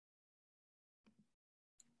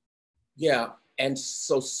Yeah. And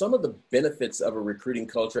so some of the benefits of a recruiting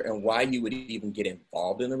culture and why you would even get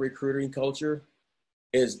involved in a recruiting culture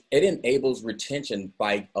is it enables retention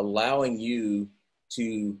by allowing you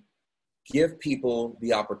to give people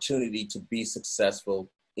the opportunity to be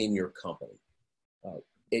successful in your company. Uh,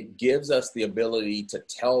 it gives us the ability to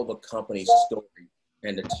tell the company's story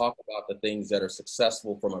and to talk about the things that are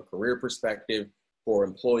successful from a career perspective for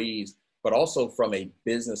employees, but also from a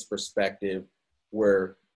business perspective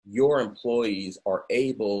where your employees are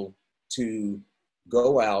able to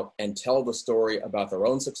go out and tell the story about their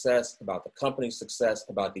own success, about the company's success,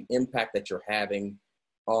 about the impact that you're having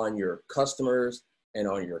on your customers and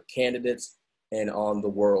on your candidates and on the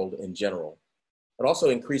world in general. It also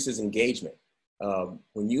increases engagement.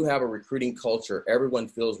 When you have a recruiting culture, everyone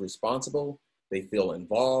feels responsible, they feel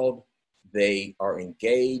involved, they are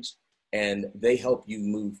engaged, and they help you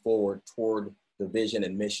move forward toward the vision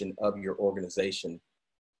and mission of your organization.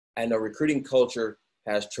 And a recruiting culture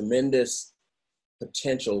has tremendous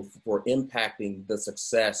potential for impacting the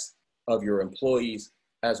success of your employees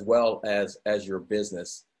as well as your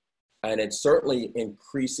business. And it certainly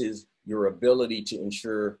increases your ability to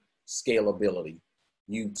ensure scalability.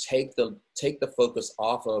 You take the focus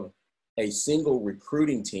off of a single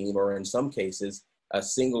recruiting team, or in some cases, a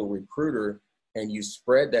single recruiter, and you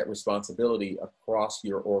spread that responsibility across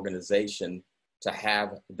your organization to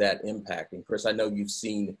have that impact. And Chris, I know you've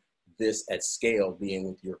seen this at scale being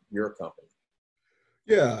with your company.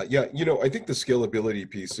 Yeah, yeah. I think the scalability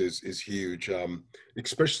piece is huge,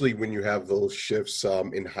 especially when you have those shifts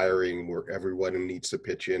in hiring where everyone needs to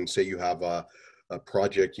pitch in. Say you have a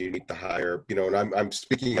project you need to hire, and I'm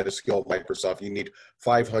speaking at a scale of Microsoft. You need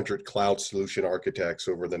 500 cloud solution architects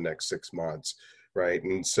over the next 6 months, right?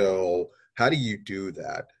 And so, how do you do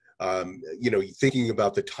that? Thinking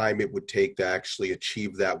about the time it would take to actually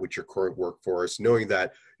achieve that with your current workforce, knowing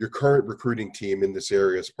that your current recruiting team in this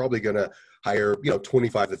area is probably going to hire,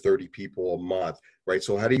 25 to 30 people a month, right?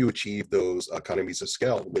 So how do you achieve those economies of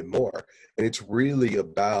scale with more? And it's really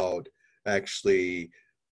about actually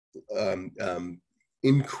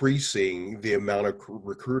increasing the amount of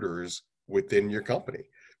recruiters within your company,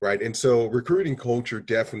 right? And so recruiting culture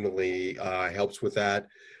definitely helps with that.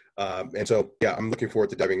 And so, yeah, I'm looking forward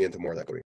to diving into more of that.